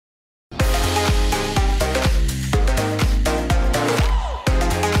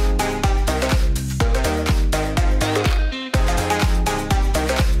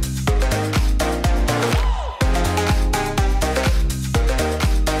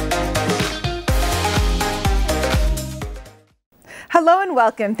Hello and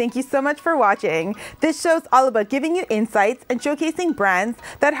welcome. Thank you so much for watching. This show is all about giving you insights and showcasing brands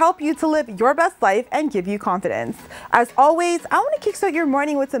that help you to live your best life and give you confidence. As always, I want to kickstart your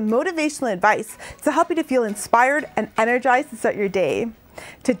morning with some motivational advice to help you to feel inspired and energized to start your day.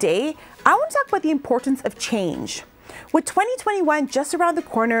 Today, I want to talk about the importance of change. With 2021 just around the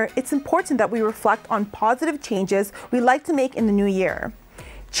corner, it's important that we reflect on positive changes we'd like to make in the new year.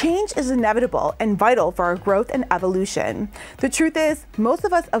 Change is inevitable and vital for our growth and evolution. The truth is, most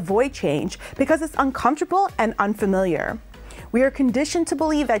of us avoid change because it's uncomfortable and unfamiliar. We are conditioned to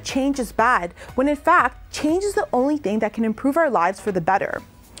believe that change is bad, when in fact, change is the only thing that can improve our lives for the better.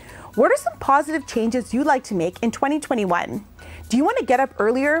 What are some positive changes you'd like to make in 2021? Do you want to get up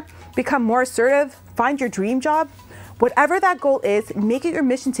earlier, become more assertive, find your dream job? Whatever that goal is, make it your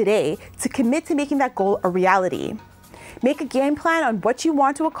mission today to commit to making that goal a reality. Make a game plan on what you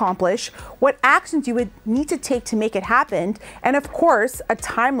want to accomplish, what actions you would need to take to make it happen, and of course, a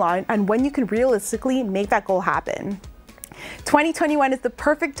timeline on when you can realistically make that goal happen. 2021 is the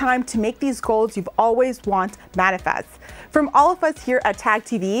perfect time to make these goals you've always wanted manifest. From all of us here at Tag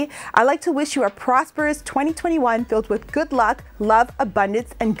TV, I'd like to wish you a prosperous 2021 filled with good luck, love,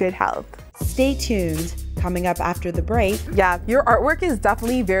 abundance, and good health. Stay tuned. Coming up after the break. Yeah, your artwork is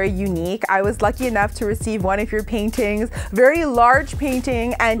definitely very unique. I was lucky enough to receive one of your paintings, very large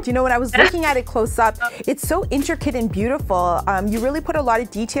painting, and you know, when I was looking at it close up, it's so intricate and beautiful. You really put a lot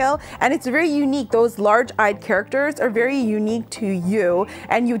of detail, and it's very unique. Those large-eyed characters are very unique to you,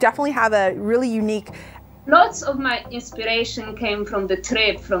 and you definitely have a really unique. Lots of my inspiration came from the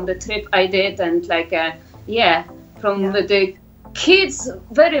trip I did, and the kids,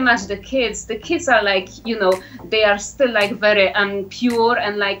 very much the kids. The kids are like, you know, they are still like very pure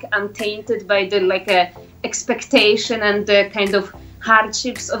and like untainted by the expectation and the kind of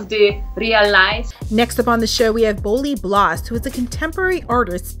hardships of the real life. Next up on the show, we have Bolli Blas, who is a contemporary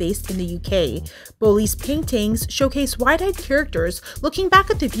artist based in the UK. Bolli's paintings showcase wide-eyed characters looking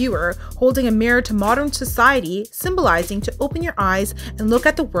back at the viewer, holding a mirror to modern society, symbolizing to open your eyes and look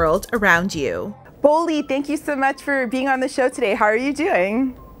at the world around you. Bolli, thank you so much for being on the show today. How are you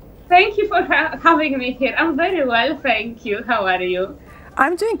doing? Thank you for having me here. I'm very well, thank you. How are you?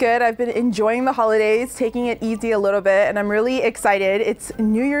 I'm doing good. I've been enjoying the holidays, taking it easy a little bit, and I'm really excited. It's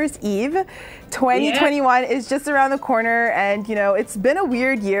New Year's Eve. 2021 is just around the corner, and you know, it's been a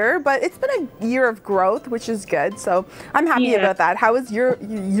weird year, but it's been a year of growth, which is good. So I'm happy about that. How has your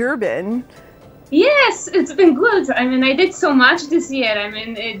year been? Yes, it's been good. I mean, I did so much this year. I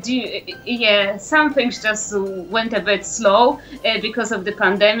mean, some things just went a bit slow because of the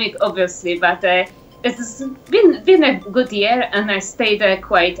pandemic, obviously, but it's been a good year, and I stayed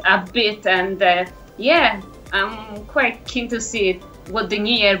quite upbeat, and I'm quite keen to see what the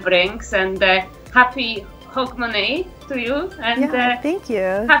new year brings, and happy Hogmanay to you, and thank you.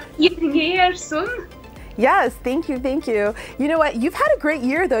 Happy New Year soon. Yes, thank you, thank you. You know what, you've had a great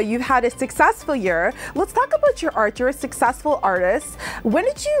year though. You've had a successful year. Let's talk about your art. You're a successful artist. When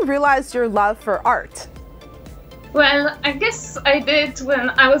did you realize your love for art? Well, I guess I did when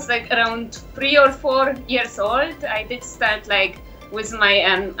I was like around 3 or 4 years old. I did start like with my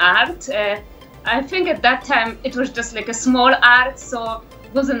art. I think at that time it was just like a small art, so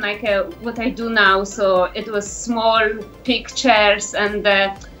it wasn't like what I do now. So it was small pictures, and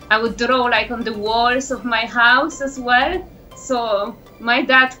I would draw like on the walls of my house as well. So my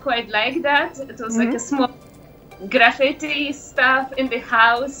dad quite liked that. It was like a small graffiti stuff in the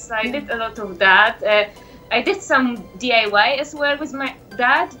house. I did a lot of that. I did some DIY as well with my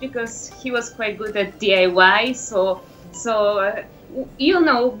dad because he was quite good at DIY. So you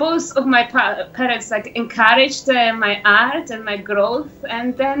know, both of my parents like encouraged my art and my growth.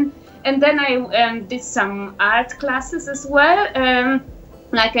 And then I did some art classes as well.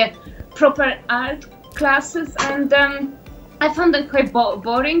 Like a proper art classes, and I found them quite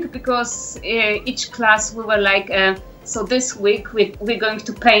boring because each class we were like, so this week we're going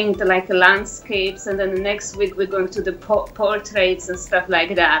to paint like landscapes, and then the next week we're going to do portraits and stuff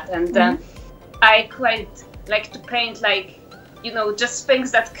like that. And I quite like to paint like, you know, just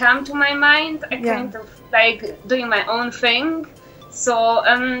things that come to my mind. I kind of like doing my own thing. So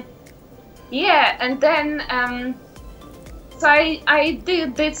and then so I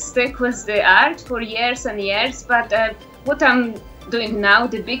did stick with the art for years and years, but what I'm doing now,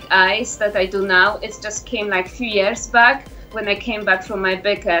 the big eyes that I do now, it just came like a few years back when I came back from my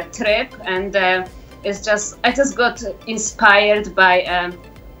big trip, and I just got inspired by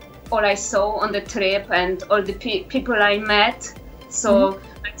all I saw on the trip and all the people I met. So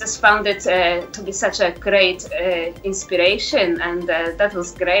I just found it to be such a great inspiration, and that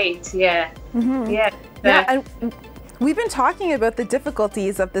was great. we've been talking about the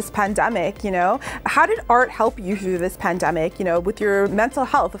difficulties of this pandemic, you know. How did art help you through this pandemic, you know, with your mental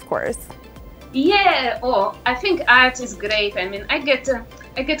health, of course? Yeah, oh, I think art is great. I mean, I get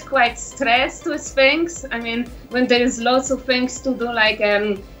quite stressed with things. I mean, when there is lots of things to do, like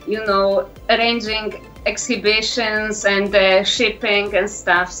you know, arranging exhibitions and shipping and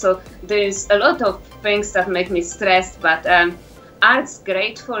stuff. So there's a lot of things that make me stressed, but art's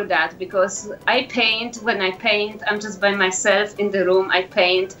great for that, because I paint. When I paint, I'm just by myself in the room. I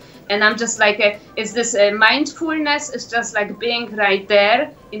paint. And I'm just like, it's this mindfulness. It's just like being right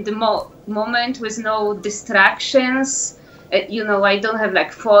there in the moment with no distractions. You know, I don't have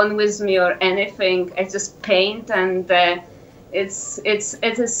like phone with me or anything. I just paint, and it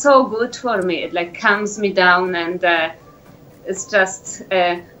is so good for me. It like calms me down, and it's just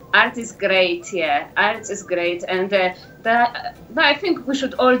art is great. Yeah, art is great, and I think we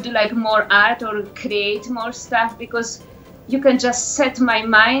should all do like more art or create more stuff, because you can just set my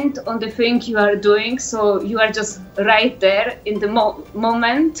mind on the thing you are doing, so you are just right there in the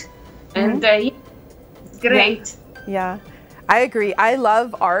moment, and it's great. Yeah. I agree. I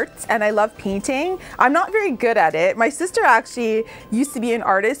love art and I love painting. I'm not very good at it. My sister actually used to be an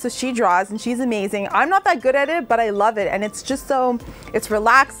artist, so she draws and she's amazing. I'm not that good at it, but I love it. And it's just so, it's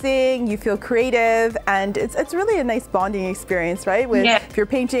relaxing, you feel creative, and it's really a nice bonding experience, right? With, if you're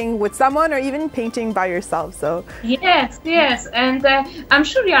painting with someone or even painting by yourself, so. Yes, yes. And I'm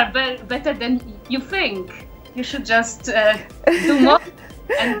sure you are better than you think. You should just do more.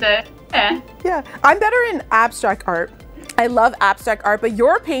 And yeah, I'm better in abstract art. I love abstract art, but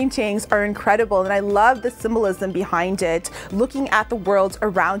your paintings are incredible, and I love the symbolism behind it, looking at the world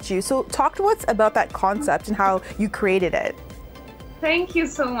around you. So talk to us about that concept and how you created it. Thank you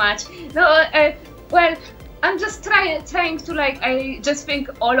so much. No, well, I'm just trying to like, I just think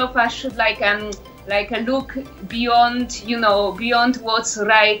all of us should like look beyond, you know, beyond what's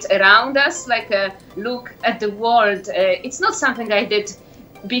right around us, like look at the world. It's not something I did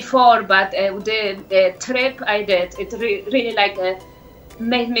before, but the trip I did, it really like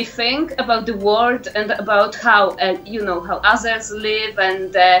made me think about the world and about how you know, how others live,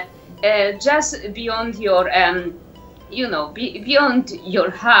 and just beyond your you know, beyond your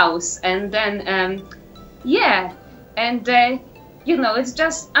house. And then yeah, and you know, it's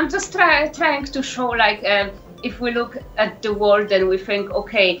just, I'm just trying to show like if we look at the world and we think,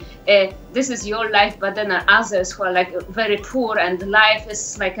 okay, this is your life, but then are others who are like very poor, and life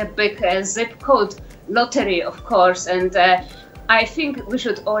is like a big zip code lottery, of course. And I think we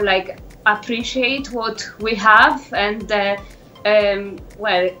should all like appreciate what we have, and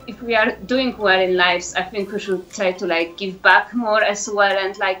well, if we are doing well in lives, I think we should try to like give back more as well,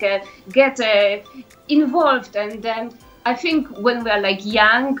 and like get involved. And then I think when we are like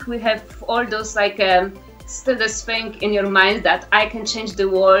young, we have all those like still this thing in your mind that I can change the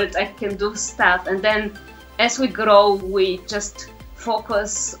world, I can do stuff. And then as we grow, we just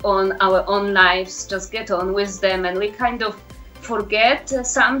focus on our own lives, just get on with them, and we kind of forget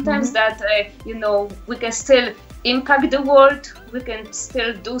sometimes that you know, we can still impact the world, we can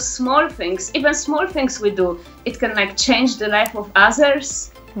still do small things. Even small things we do, it can like change the life of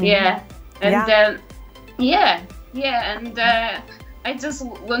others. Yeah, and and I just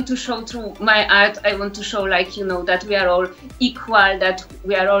want to show through my art, I want to show like, you know, that we are all equal, that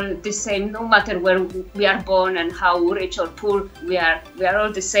we are all the same, no matter where we are born and how rich or poor we are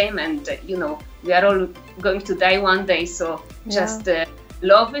all the same, and you know, we are all going to die one day. So just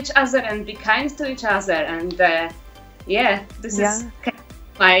love each other and be kind to each other. And yeah, this is kind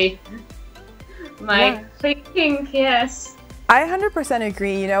of my thinking. Yes. I 100%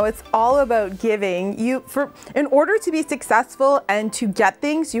 agree. You know, it's all about giving. In order to be successful and to get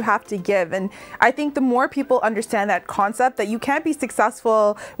things, you have to give. And I think the more people understand that concept, that you can't be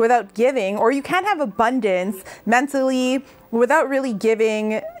successful without giving, or you can't have abundance mentally without really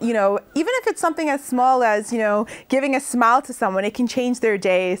giving, you know, even if it's something as small as, you know, giving a smile to someone, it can change their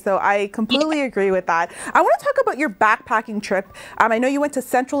day. So I completely agree with that. I want to talk about your backpacking trip. I know you went to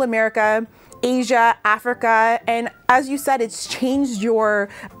Central America, Asia, Africa, and as you said, it's changed your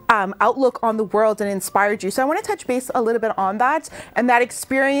outlook on the world and inspired you. So I want to touch base a little bit on that and that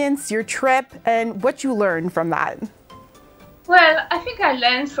experience, your trip, and what you learned from that. Well, I think I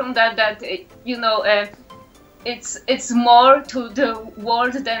learned from that you know, it's more to the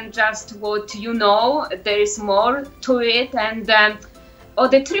world than just what you know. There is more to it, and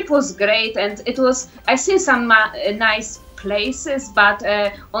the trip was great, and it was, I seen some nice places, but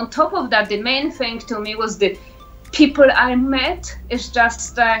on top of that, the main thing to me was the people I met. It's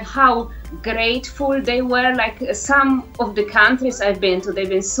just how grateful they were. Like some of the countries I've been to, they've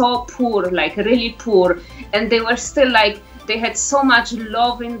been so poor, like really poor, and they were still like, they had so much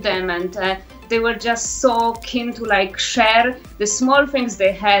love in them, and they were just so keen to like share the small things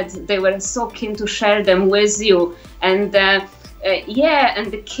they had. They were so keen to share them with you. And yeah,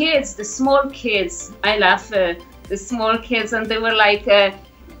 and the kids, the small kids, I love the small kids, and they were like,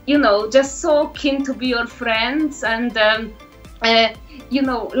 you know, just so keen to be your friends. And you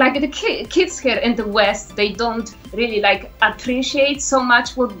know, like the kids here in the West, they don't really like appreciate so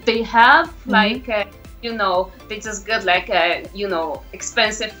much what they have. Like, you know, they just got like, you know,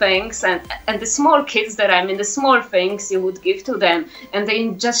 expensive things, and the small kids that I mean, the small things you would give to them, and they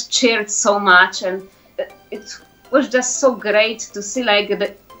just cheered so much, and it was just so great to see like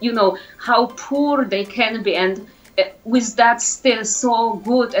the, you know, how poor they can be, and with that still so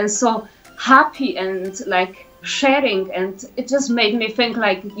good and so happy and like sharing. And it just made me think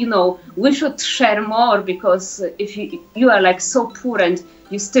like, you know, we should share more, because if you are like so poor and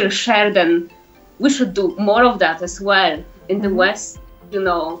you still share, then we should do more of that as well in the West. You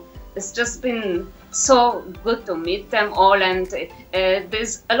know, it's just been so good to meet them all, and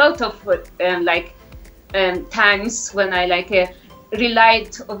there's a lot of times when I like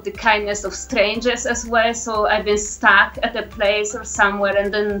relied on the kindness of strangers as well. So I've been stuck at a place or somewhere,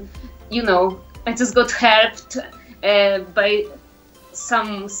 and then, you know, I just got helped by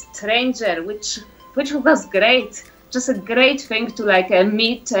some stranger, which was great. Just a great thing to like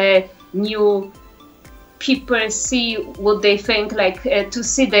meet new people, see what they think, like to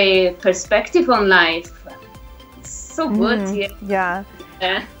see their perspective on life. It's so good.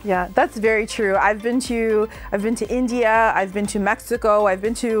 Yeah, that's very true. I've been to India, I've been to Mexico, I've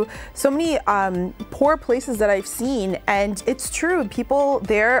been to so many poor places that I've seen, and it's true. People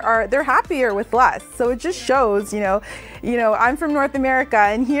there they're happier with less. So it just shows, you know, I'm from North America,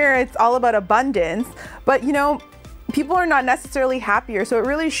 and here it's all about abundance, but you know, people are not necessarily happier. So it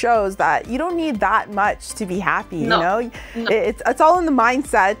really shows that you don't need that much to be happy. You know, it's all in the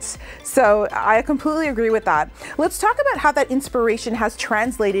mindset. So I completely agree with that. Let's talk about how that inspiration has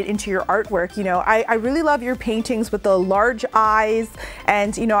translated into your artwork. You know, I really love your paintings with the large eyes,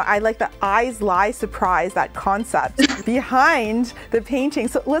 and you know, I like the eyes lie surprise, that concept behind the painting.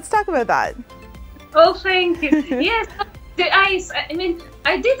 So let's talk about that. Oh, thank you. Yes, the eyes. I mean,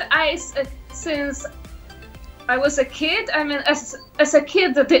 I did eyes since I was a kid. I mean, as a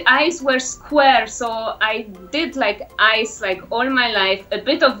kid, the eyes were square, so I did like eyes like all my life, a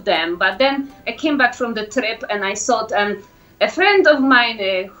bit of them. But then I came back from the trip, and I thought a friend of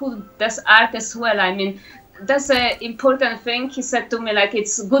mine who does art as well, I mean, that's an important thing. He said to me, like,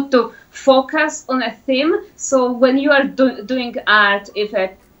 it's good to focus on a theme. So when you are doing art, if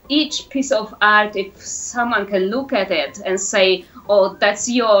each piece of art, if someone can look at it and say, oh, that's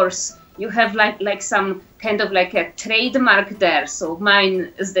yours, you have like some kind of like a trademark there. So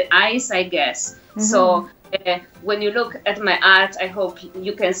mine is the eyes, I guess. So when you look at my art, I hope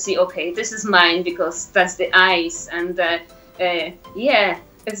you can see, okay, this is mine because that's the eyes. And yeah,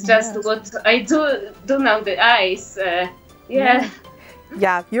 it's just what I do now, the eyes.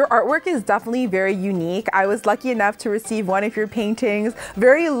 Yeah, your artwork is definitely very unique. I was lucky enough to receive one of your paintings,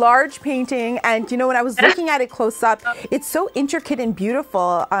 very large painting. And you know, when I was looking at it close up, it's so intricate and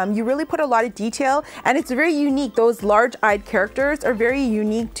beautiful. You really put a lot of detail, and it's very unique. Those large-eyed characters are very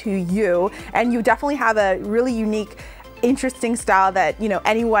unique to you. And you definitely have a really unique, interesting style that, you know,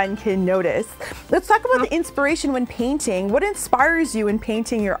 anyone can notice. Let's talk about the inspiration when painting. What inspires you in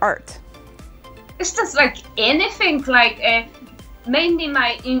painting your art? It's just like anything, like mainly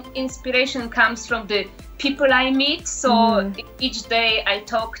my inspiration comes from the people I meet. So each day I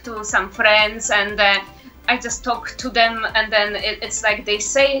talk to some friends, and I just talk to them, and then it's like they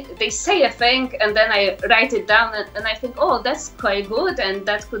say a thing, and then I write it down, and I think, oh, that's quite good, and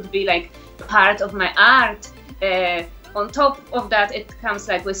that could be like part of my art. On top of that, it comes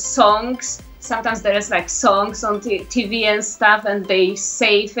like with songs. Sometimes there is like songs on TV and stuff, and they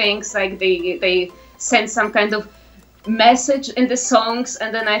say things like they send some kind of message in the songs,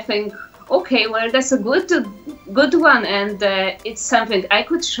 and then I think, okay, well, that's a good one, and it's something I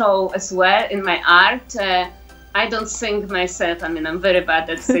could show as well in my art. I don't sing myself. I mean, I'm very bad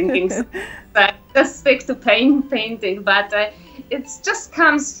at singing, so I just stick to painting. But it just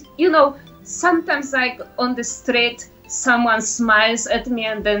comes, you know, sometimes like on the street, someone smiles at me,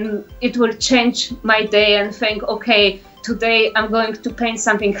 and then it will change my day, and think, okay, today I'm going to paint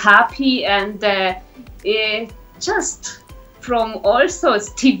something happy, and just from all sorts,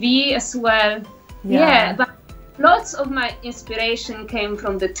 TV as well. Yeah, but lots of my inspiration came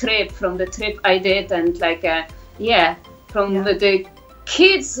from the trip I did, and like yeah, from the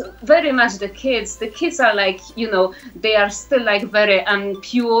kids, very much the kids. The kids are like, they are still like very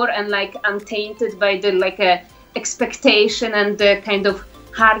pure and like untainted by the like expectation and the kind of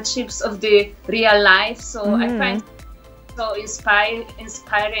hardships of the real life. So I find it so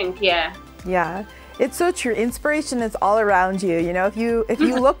inspiring. Yeah, it's so true. Inspiration is all around you. If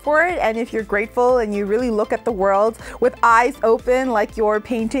you look for it, and if you're grateful and you really look at the world with eyes open, like your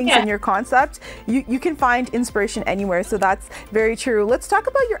paintings and your concept, you can find inspiration anywhere. So that's very true. Let's talk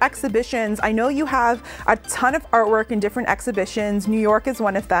about your exhibitions. I know you have a ton of artwork in different exhibitions. New York is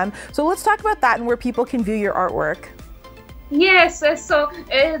one of them. So let's talk about that and where people can view your artwork. Yes, so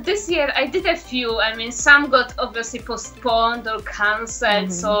this year I did a few. I mean, some got obviously postponed or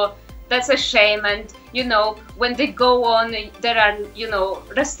cancelled, so that's a shame. And when they go on, there are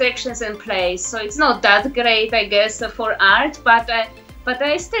restrictions in place, so it's not that great, I guess, for art. But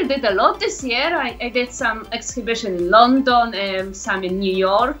I still did a lot this year. I did some exhibition in London, some in New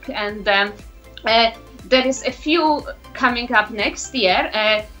York, and there is a few coming up next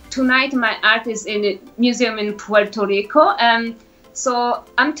year. Tonight my art is in a museum in Puerto Rico, so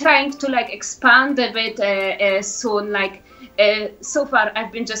I'm trying to like expand a bit soon. Like so far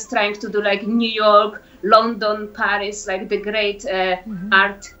I've been just trying to do like New York, London, Paris, like the great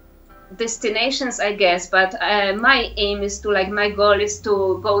art destinations, I guess. But my aim is to my goal is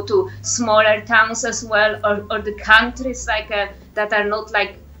to go to smaller towns as well, or the countries that are not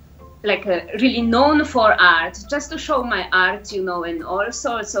really known for art, just to show my art, in all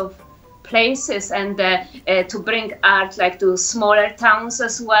sorts of places, and to bring art to smaller towns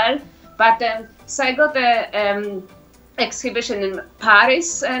as well. But so I got a exhibition in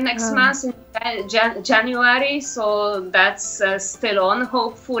Paris next month in January, so that's still on,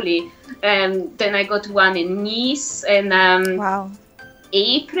 hopefully. Then I got one in Nice in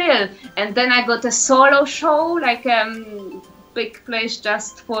April, and then I got a solo show, big place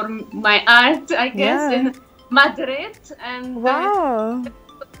just for my art, I guess, in Madrid, and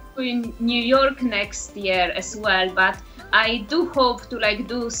in New York next year as well. But I do hope to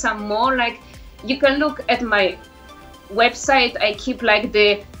do some more. You can look at my website. I keep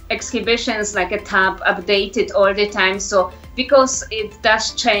the exhibitions a tab updated all the time. So because it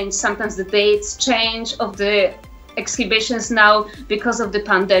does change, sometimes the dates change of the exhibitions now because of the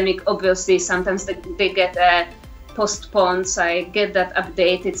pandemic. Obviously, sometimes they get postponed, so I get that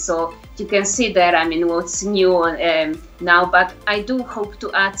updated, so you can see there, what's new now. But I do hope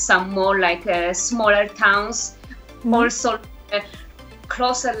to add some more smaller towns, also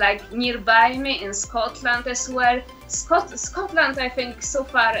closer nearby me in Scotland as well. Scotland, I think so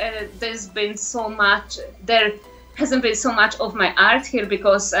far there hasn't been so much of my art here,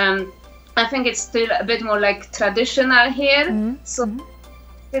 because I think it's still a bit more traditional here. So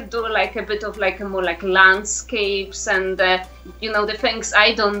do a bit of more landscapes and the things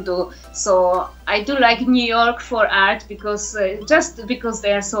I don't do. So I do New York for art, because just because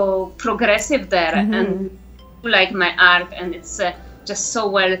they are so progressive there, and my art, and it's just so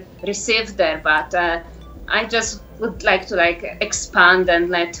well received there. But I just would like to expand and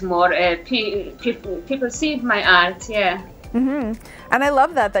let more people see my art. And I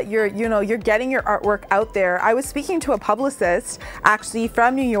love that you're getting your artwork out there. I was speaking to a publicist actually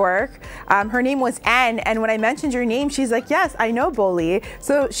from New York. Her name was Anne, and when I mentioned your name, she's like, "Yes, I know Bolli."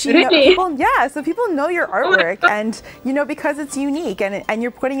 So so people know your artwork, and because it's unique, and you're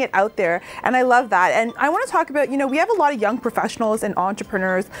putting it out there, and I love that. And I want to talk about, we have a lot of young professionals and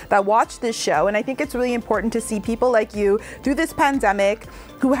entrepreneurs that watch this show, and I think it's really important to see people like you through this pandemic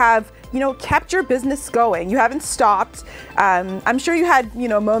who have kept your business going. You haven't stopped. I'm sure you had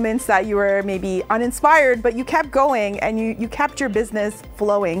moments that you were maybe uninspired, but you kept going, and you kept your business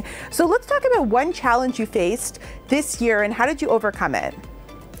flowing. So let's talk about one challenge you faced this year, and how did you overcome it?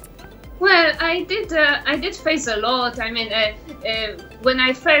 Well, I did face a lot. When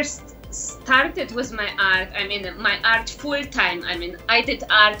I first started with my art, my art full time. I did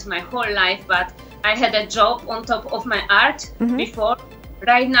art my whole life, but I had a job on top of my art before.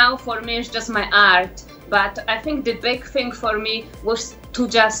 Right now, for me, it's just my art. But I think the big thing for me was to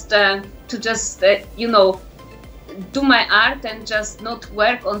just do my art and just not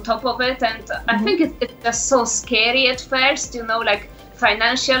work on top of it. And I think it's just so scary at first,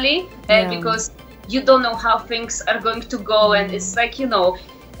 financially, because you don't know how things are going to go. And it's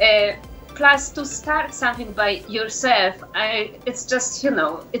plus to start something by yourself, it's just,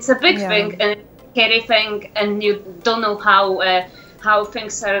 it's a big thing and scary thing, and you don't know how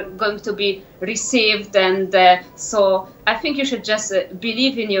things are going to be received. And so I think you should just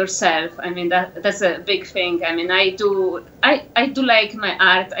believe in yourself. That's a big thing. I do like my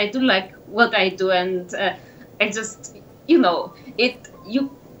art. I do like what I do, and I just, you know,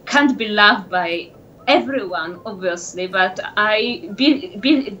 you can't be loved by everyone, obviously, but I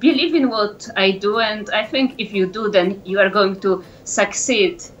believe in what I do, and I think if you do, then you are going to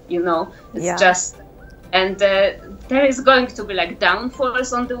succeed, you know. It's just, and there is going to be like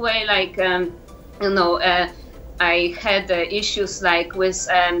downfalls on the way, like, you know, I had issues like with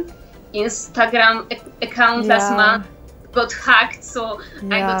Instagram account last month, got hacked, so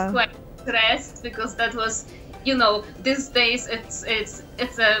I got quite stressed because that was, you know, these days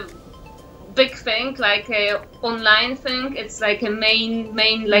it's a big thing, like a online thing. It's like a main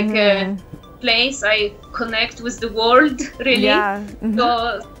like a place I connect with the world, really.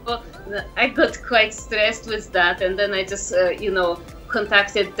 So I got quite stressed with that, and then I just you know,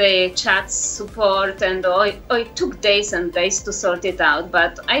 contacted the chat support, and it took days and days to sort it out,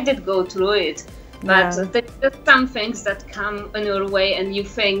 but I did go through it. But there's some things that come in your way and you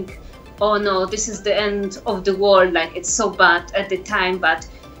think, oh no, this is the end of the world, like it's so bad at the time. But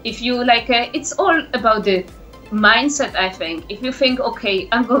if you like, it's all about the mindset, I think. If you think, okay,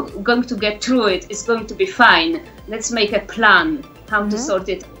 I'm going to get through it, it's going to be fine, let's make a plan how to sort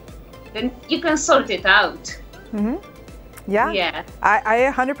it, then you can sort it out. Yeah.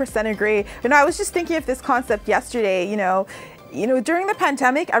 I 100% agree. And I was just thinking of this concept yesterday, you know, during the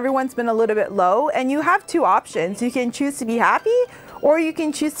pandemic, everyone's been a little bit low, and you have two options. You can choose to be happy, or you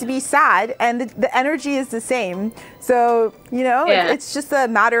can choose to be sad, and the energy is the same. So, you know, it's just a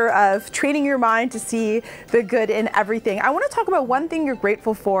matter of training your mind to see the good in everything. I want to talk about one thing you're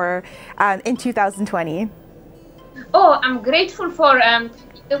grateful for in 2020. Oh, I'm grateful for,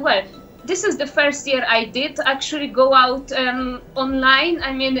 well, this is the first year I did actually go out online.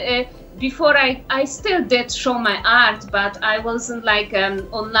 I mean, before I still did show my art, but I wasn't like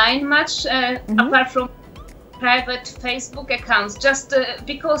online much, apart from private Facebook accounts, just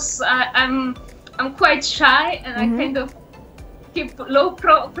because I'm quite shy, and I kind of keep low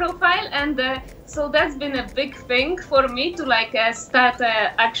profile, and so that's been a big thing for me to like start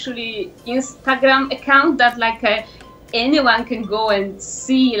actually Instagram account that like anyone can go and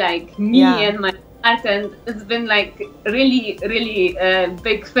see like me and my art, and it's been like really a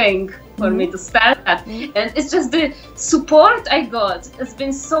big thing for me to start that. And it's just the support I got, it's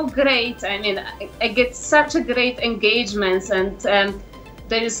been so great. I mean, I get such a great engagements, and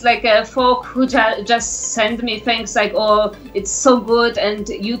there's like a folk who just send me things like, oh, it's so good, and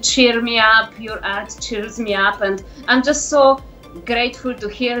you cheer me up, your art cheers me up, and I'm just so grateful to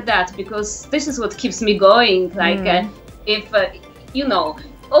hear that, because this is what keeps me going. Like if you know,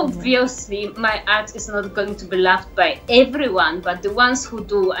 obviously my art is not going to be loved by everyone, but the ones who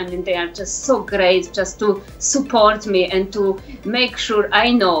do, I mean, they are just so great, just to support me and to make sure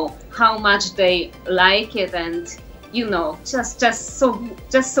I know how much they like it, and you know, just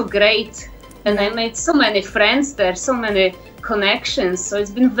so great. And I made so many friends there, so many connections, so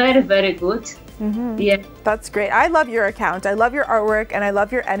it's been very good. Yeah, that's great. I love your account. I love your artwork, and I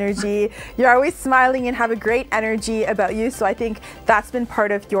love your energy. You're always smiling and have a great energy about you, so I think that's been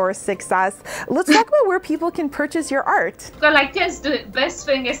part of your success. Let's talk about where people can purchase your art. Well, I guess the best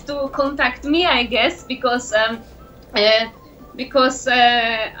thing is to contact me, I guess, because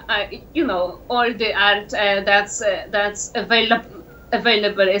you know, all the art that's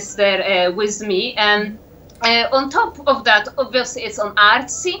available is there with me. And on top of that, obviously, it's on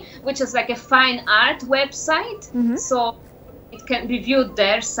Artsy, which is like a fine art website. So it can be viewed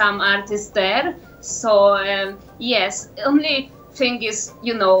there. Some art is there. So yes, only thing is,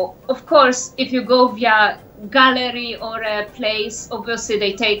 you know, of course, if you go via gallery or a place, obviously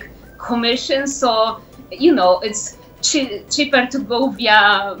they take commissions. So, you know, it's cheaper to go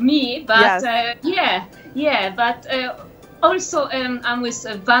via me. But but also, I'm with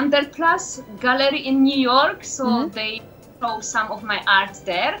Vanderplas Gallery in New York, so they show some of my art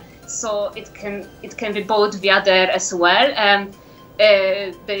there. So it can be bought via there as well.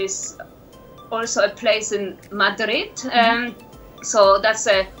 There is also a place in Madrid, so that's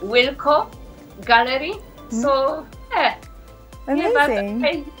a Wilco Gallery. So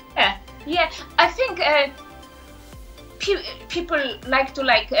amazing. I think people like to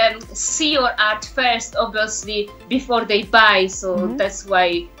see your art first, obviously, before they buy. So that's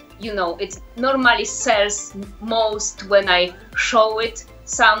why, you know, it normally sells most when I show it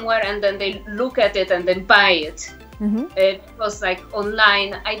somewhere, and then they look at it and then buy it. Because like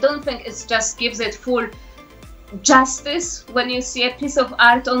online, I don't think it just gives it full justice when you see a piece of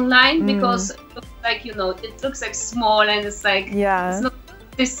art online, because it looks like, you know, it looks like small, and it's like it's not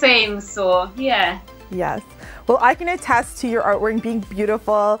the same. So yes. Well, I can attest to your artwork being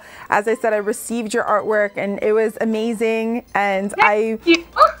beautiful. As I said, I received your artwork and it was amazing. And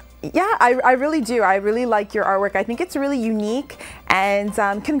Yeah, I really do. I really like your artwork. I think it's really unique. And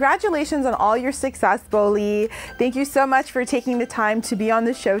congratulations on all your success, Bolli. Thank you so much for taking the time to be on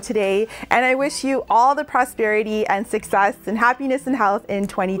the show today. And I wish you all the prosperity and success and happiness and health in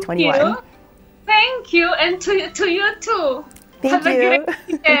 2021. Thank you. And to you too. Thank you. A great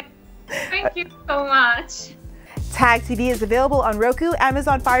weekend. Thank you so much. Tag TV is available on Roku,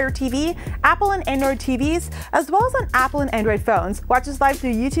 Amazon Fire TV, Apple and Android TVs, as well as on Apple and Android phones. Watch us live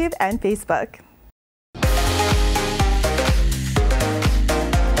through YouTube and Facebook.